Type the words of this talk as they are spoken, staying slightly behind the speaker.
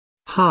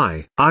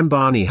Hi, I'm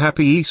Barney.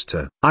 Happy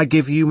Easter. I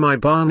give you my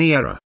Barney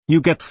error.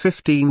 You get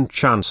 15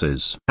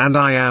 chances, and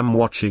I am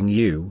watching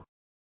you.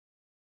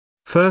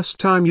 First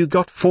time you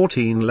got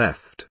 14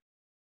 left.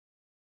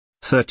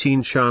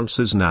 13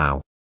 chances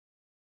now.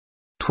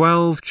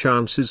 12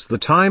 chances. The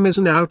time is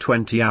now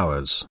 20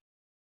 hours.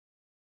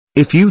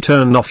 If you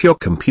turn off your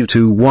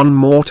computer one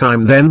more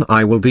time, then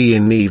I will be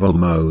in evil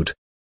mode.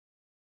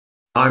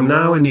 I'm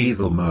now in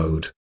evil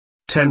mode.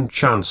 10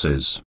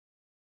 chances.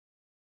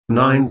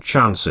 9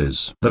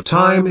 chances. The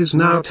time is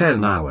now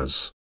 10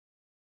 hours.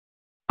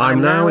 I'm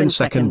now in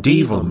second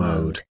evil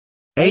mode.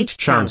 8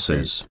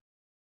 chances.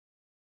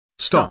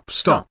 Stop,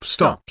 stop,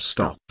 stop,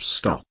 stop,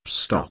 stop,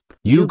 stop.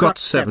 You got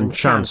 7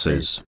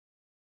 chances.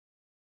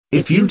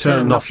 If you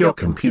turn off your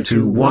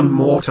computer one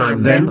more time,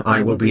 then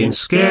I will be in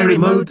scary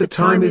mode. The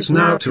time is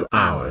now 2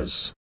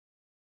 hours.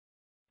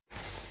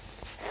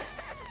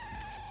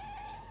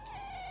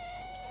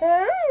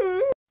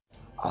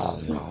 Oh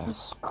no,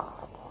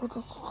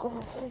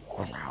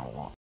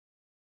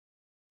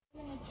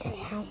 the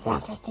time's now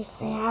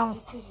 53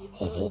 hours.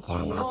 If you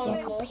turn off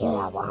your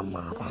computer one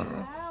more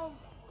time,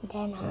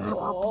 then I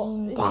will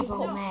be in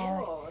devil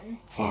mode.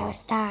 So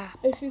stop.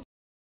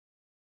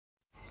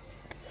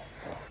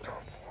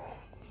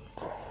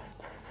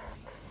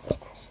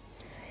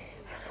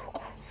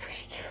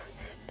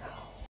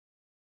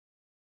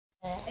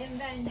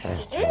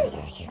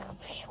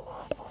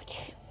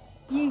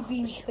 You've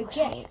been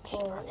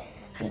forgetful.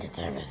 And the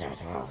time is now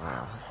 12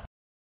 hours.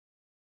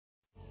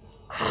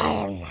 I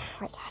am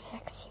now in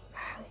taxi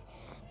mode.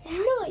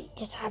 Now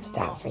the time is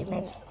now 3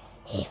 minutes.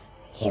 If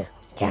you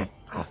turn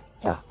off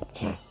your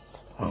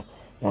chance one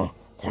more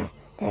time,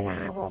 then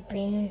I will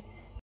be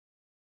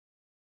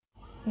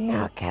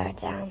no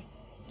countdown.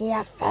 You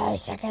have 30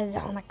 seconds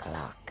on the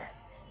clock.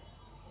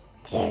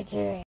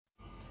 Juju.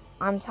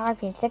 I'm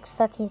typing 6,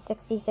 13,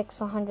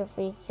 66,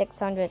 103,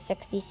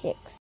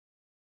 666.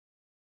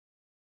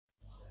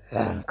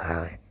 Long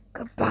code.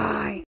 Goodbye.